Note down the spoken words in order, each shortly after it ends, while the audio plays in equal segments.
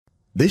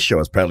This show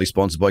is proudly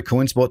sponsored by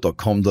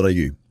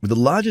coinspot.com.au, with the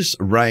largest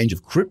range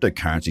of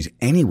cryptocurrencies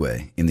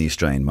anywhere in the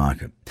Australian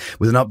market.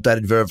 With an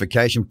updated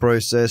verification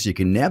process, you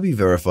can now be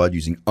verified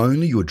using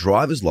only your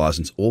driver's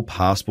license or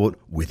passport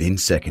within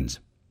seconds.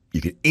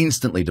 You can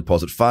instantly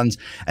deposit funds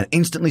and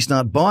instantly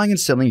start buying and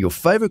selling your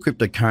favourite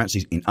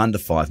cryptocurrencies in under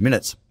 5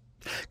 minutes.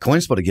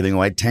 CoinSpot are giving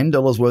away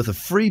 $10 worth of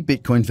free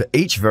Bitcoin for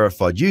each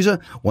verified user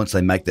once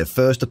they make their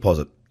first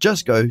deposit.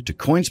 Just go to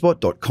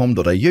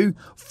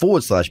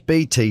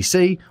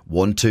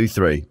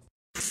coinspot.com.au/BTC123.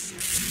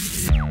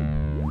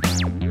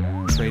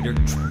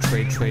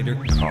 Trader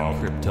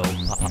Cobb Crypto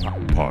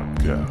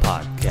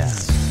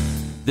Podcast.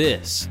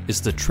 This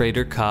is the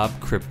Trader Cobb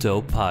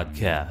Crypto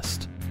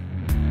Podcast.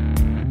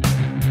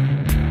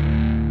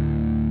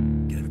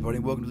 Everybody,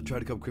 welcome to the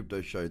Trader Cobb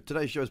Crypto Show.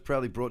 Today's show is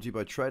proudly brought to you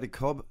by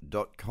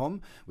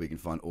TraderCobb.com, where you can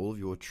find all of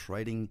your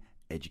trading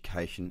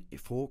education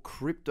for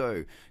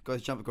crypto.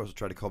 Guys, jump across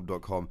to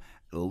TraderCobb.com,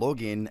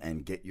 log in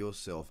and get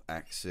yourself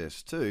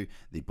access to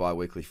the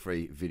bi-weekly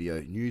free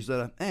video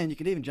newsletter, and you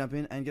can even jump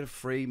in and get a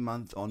free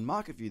month on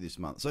MarketView this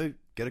month. So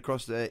get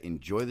across there,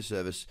 enjoy the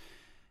service,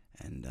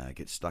 and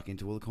get stuck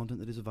into all the content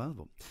that is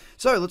available.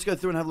 So let's go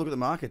through and have a look at the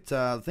market.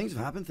 Things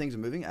have happened, things are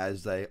moving,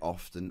 as they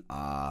often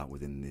are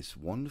within this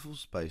wonderful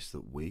space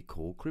that we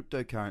call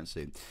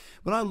cryptocurrency.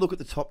 When I look at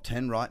the top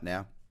 10 right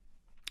now,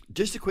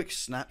 just a quick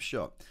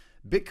snapshot.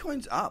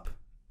 Bitcoin's up,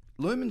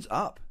 Lumen's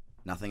up,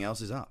 nothing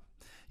else is up.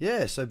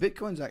 Yeah, so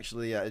Bitcoin's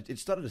actually, it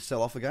started to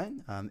sell off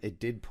again. It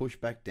did push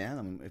back down.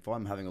 I mean, if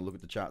I'm having a look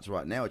at the charts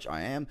right now, which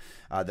I am,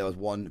 there was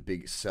one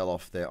big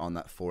sell-off there on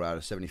that 4 hour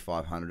to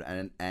 7,500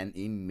 and an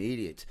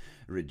immediate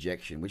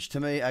rejection, which to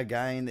me,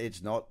 again,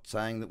 it's not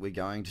saying that we're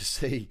going to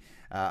see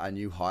a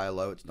new higher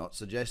low. It's not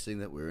suggesting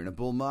that we're in a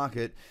bull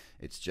market.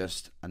 It's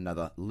just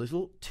another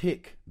little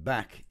tick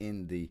back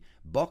in the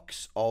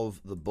box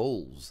of the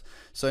bulls.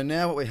 So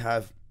now what we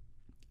have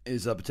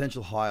is a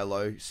potential higher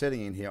low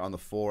setting in here on the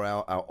 4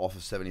 hour off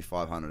of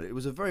 7,500. It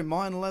was a very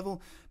minor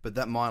level, but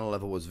that minor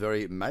level was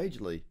very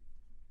majorly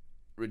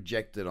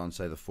rejected on,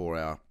 say, the 4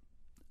 hour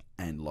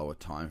and lower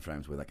time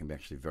frames, where that can be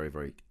actually very,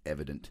 very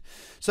evident.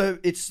 So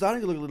it's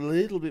starting to look a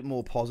little bit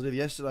more positive.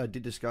 Yesterday I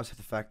did discuss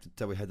the fact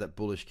that we had that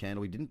bullish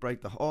candle. We didn't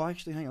break the... Oh,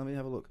 actually, hang on, let me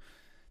have a look.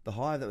 The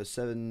high that was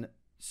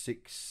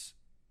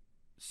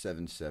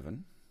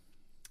 7,677.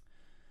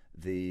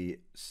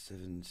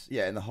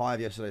 And the high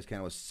of yesterday's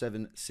candle was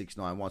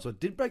 7,691. So it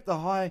did break the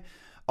high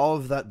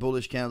of that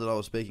bullish candle that I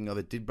was speaking of.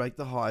 It did break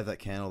the high of that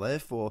candle.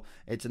 Therefore,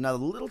 it's another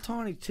little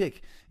tiny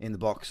tick in the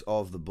box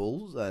of the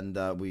bulls, and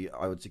I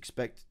would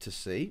expect to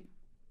see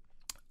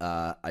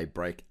a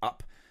break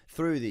up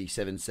through the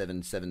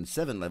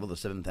 7,777 level, the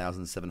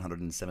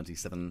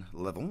 7,777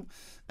 level,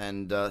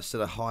 and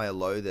set a higher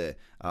low there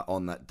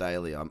on that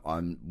daily. I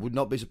would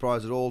not be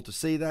surprised at all to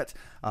see that.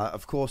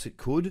 Of course, it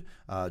could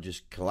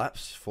just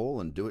collapse,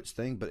 fall, and do its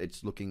thing, but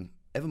it's looking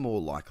ever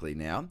more likely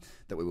now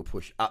that we will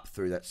push up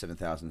through that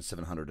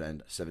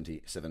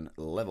 7,777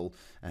 level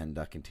and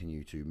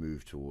continue to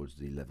move towards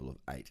the level of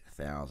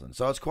 8,000.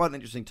 So it's quite an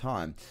interesting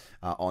time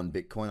on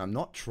Bitcoin. I'm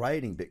not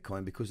trading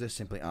Bitcoin because there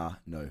simply are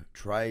no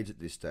trades at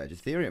this stage.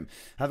 Ethereum,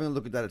 having a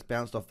look at that, it's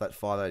bounced off that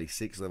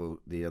 586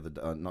 level the other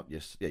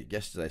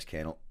yesterday's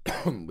candle.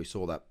 We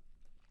saw that.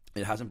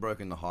 It hasn't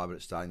broken the high, but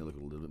it's starting to look a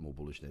little bit more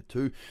bullish there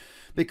too.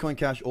 Bitcoin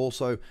Cash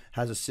also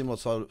has a similar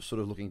sort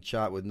of looking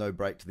chart with no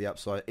break to the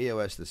upside.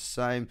 EOS the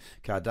same,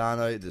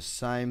 Cardano the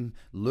same,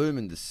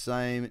 Lumen the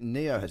same.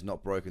 Neo has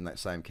not broken that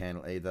same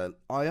candle either.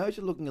 IOTA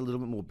are looking a little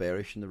bit more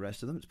bearish than the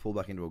rest of them. It's pulled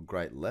back into a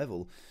great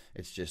level.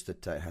 It's just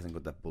that it hasn't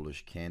got that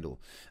bullish candle.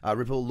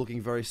 Ripple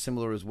looking very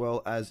similar as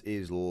well, as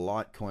is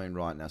Litecoin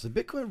right now. So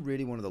Bitcoin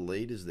really one of the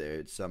leaders there.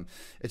 It's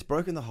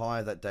broken the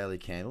high of that daily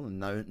candle, and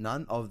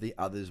none of the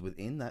others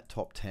within that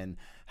top 10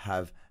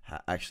 have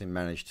actually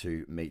managed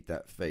to meet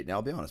that feat. Now,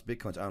 I'll be honest,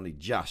 Bitcoin's only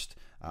just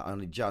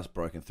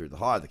broken through the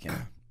high of the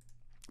candle.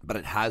 But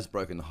it has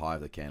broken the high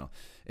of the candle.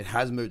 It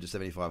has moved to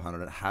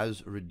 7,500. It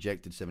has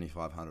rejected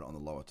 7,500 on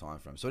the lower time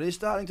frame. So it is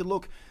starting to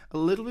look a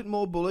little bit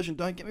more bullish, and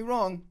don't get me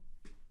wrong,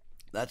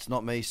 that's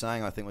not me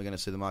saying I think we're going to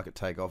see the market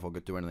take off or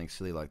do anything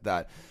silly like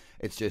that.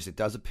 It's just it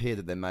does appear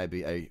that there may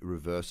be a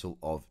reversal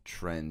of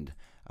trend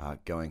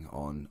going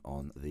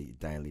on the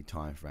daily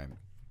time frame.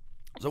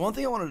 So one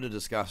thing I wanted to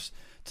discuss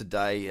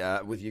today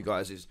with you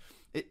guys is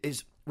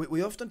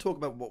we often talk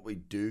about what we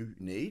do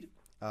need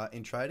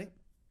in trading.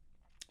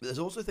 But there's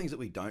also things that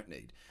we don't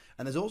need.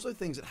 And there's also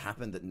things that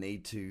happen that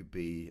need to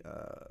be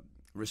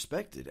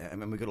respected.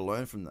 And we've got to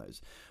learn from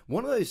those.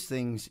 One of those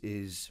things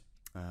is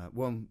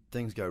when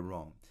things go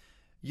wrong.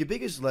 Your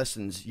biggest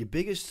lessons, your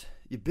biggest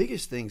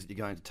things that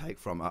you're going to take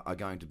from are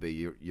going to be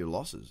your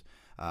losses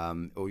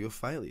or your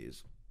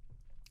failures.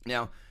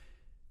 Now,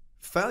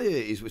 failure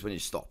is when you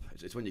stop.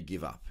 It's when you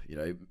give up. You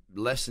know,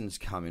 lessons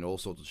come in all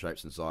sorts of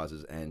shapes and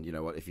sizes, and you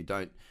know what? If you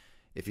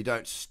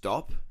don't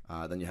stop,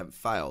 then you haven't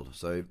failed.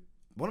 So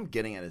what I'm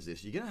getting at is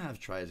this: you're going to have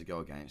trades that go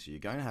against you. You're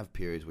going to have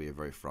periods where you're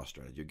very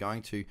frustrated. You're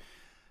going to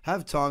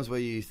have times where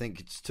you think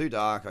it's too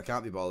dark. I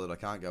can't be bothered. I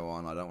can't go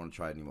on. I don't want to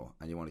trade anymore,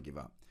 and you want to give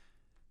up.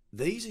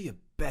 these are your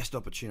best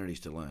opportunities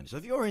to learn. So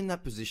if you're in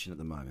that position at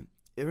the moment,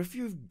 or if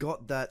you've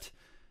got that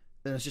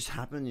and it's just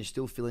happened, you're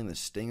still feeling the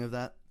sting of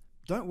that,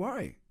 don't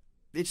worry.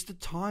 It's the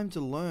time to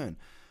learn.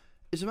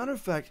 As a matter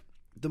of fact,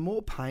 the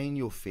more pain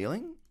you're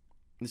feeling,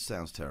 this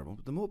sounds terrible,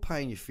 but the more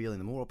pain you're feeling,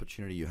 the more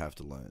opportunity you have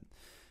to learn.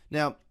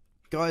 Now,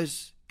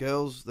 guys,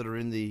 girls that are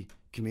in the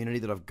community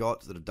that I've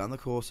got, that have done the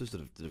courses,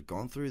 that have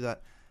gone through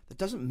that, that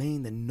doesn't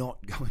mean they're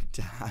not going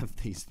to have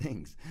these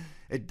things.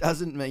 It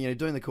doesn't mean,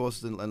 doing the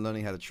courses and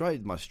learning how to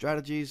trade, my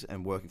strategies,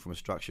 and working from a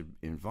structured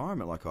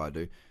environment like I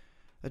do,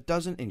 it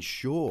doesn't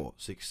ensure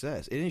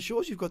success. It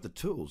ensures you've got the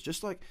tools.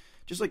 Just like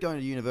going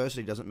to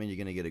university doesn't mean you're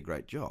going to get a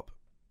great job.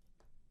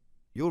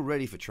 You're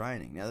ready for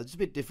training. Now, it's a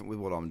bit different with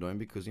what I'm doing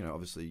because,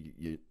 obviously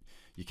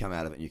you come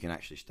out of it and you can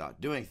actually start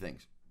doing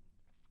things.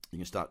 You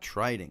can start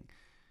trading.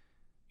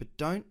 But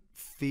don't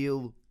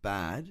feel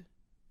bad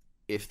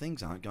if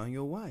things aren't going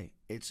your way.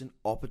 It's an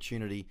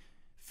opportunity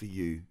for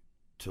you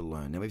to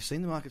learn. Now, we've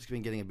seen the market's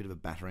been getting a bit of a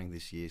battering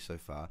this year so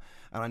far,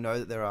 and I know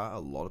that there are a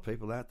lot of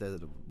people out there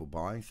that were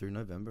buying through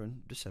November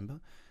and December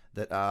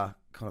that are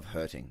kind of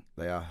hurting.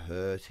 They are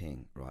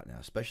hurting right now,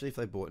 especially if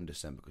they bought in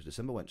December, because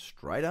December went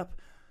straight up,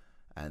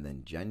 and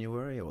then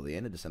January or the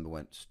end of December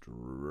went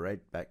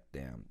straight back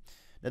down.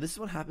 Now, this is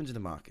what happens in the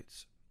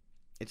markets.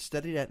 It's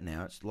steadied out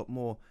now. It's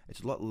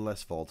a lot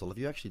less volatile. If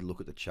you actually look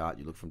at the chart,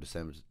 you look from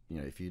December,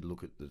 if you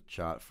look at the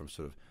chart from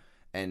sort of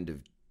end of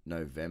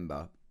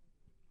November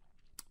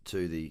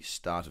to the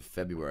start of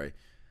February,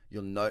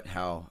 you'll note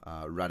how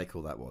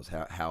radical that was,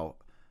 how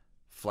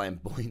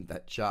flamboyant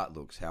that chart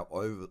looks, how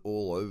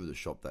all over the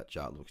shop that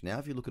chart looks. Now,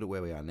 if you look at it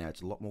where we are now,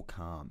 it's a lot more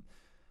calm.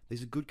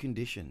 These are good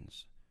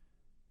conditions.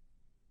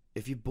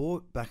 If you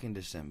bought back in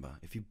December,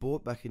 if you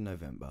bought back in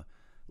November,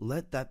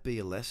 let that be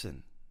a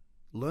lesson.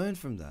 Learn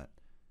from that.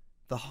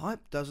 The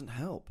hype doesn't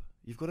help.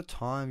 You've got to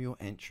time your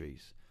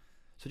entries.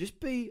 So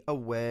just be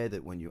aware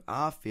that when you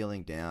are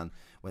feeling down,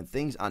 when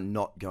things are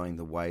not going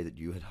the way that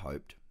you had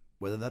hoped,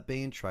 whether that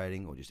be in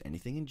trading or just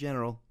anything in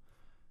general,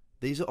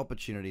 these are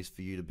opportunities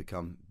for you to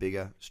become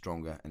bigger,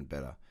 stronger, and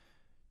better.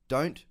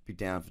 Don't be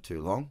down for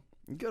too long.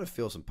 You've got to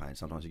feel some pain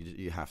sometimes.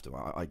 You have to.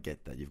 I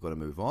get that. You've got to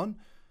move on,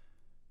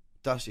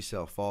 dust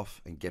yourself off,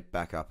 and get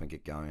back up and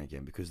get going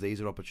again, because these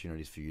are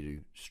opportunities for you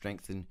to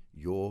strengthen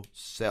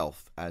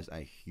yourself as a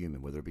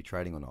human, whether it be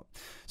trading or not.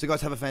 So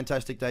guys, have a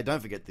fantastic day.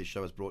 Don't forget, this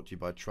show is brought to you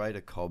by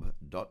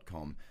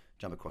TraderCobb.com.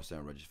 Jump across there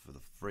and register for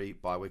the free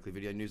bi-weekly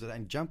video newsletter,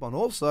 and jump on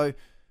also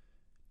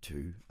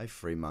to a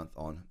free month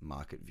on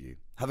Market View.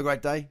 Have a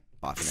great day.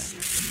 Bye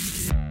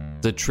for now.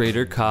 The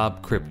Trader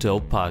Cobb Crypto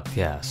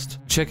Podcast.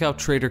 Check out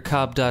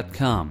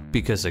TraderCobb.com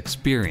because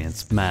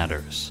experience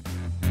matters.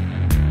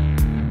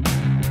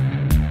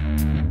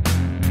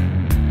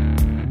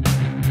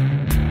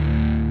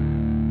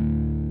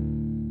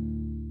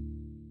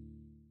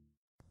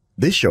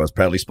 This show is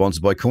proudly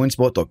sponsored by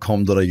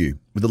Coinspot.com.au,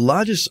 with the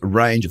largest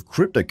range of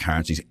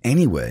cryptocurrencies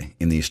anywhere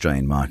in the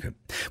Australian market.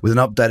 With an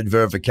updated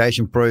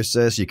verification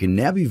process, you can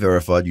now be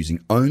verified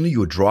using only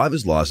your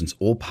driver's license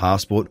or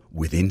passport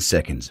within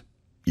seconds.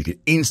 You can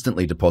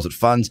instantly deposit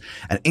funds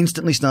and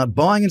instantly start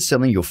buying and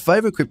selling your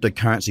favorite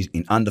cryptocurrencies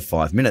in under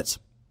 5 minutes.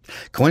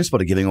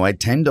 Coinspot are giving away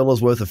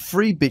 $10 worth of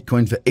free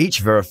Bitcoin for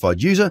each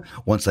verified user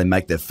once they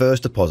make their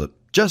first deposit.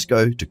 Just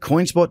go to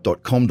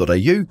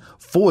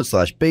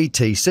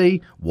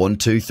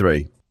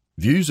coinspot.com.au/BTC123.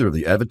 Views are of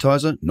the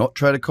advertiser, not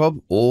Trader Cobb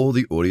or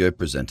the audio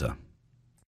presenter.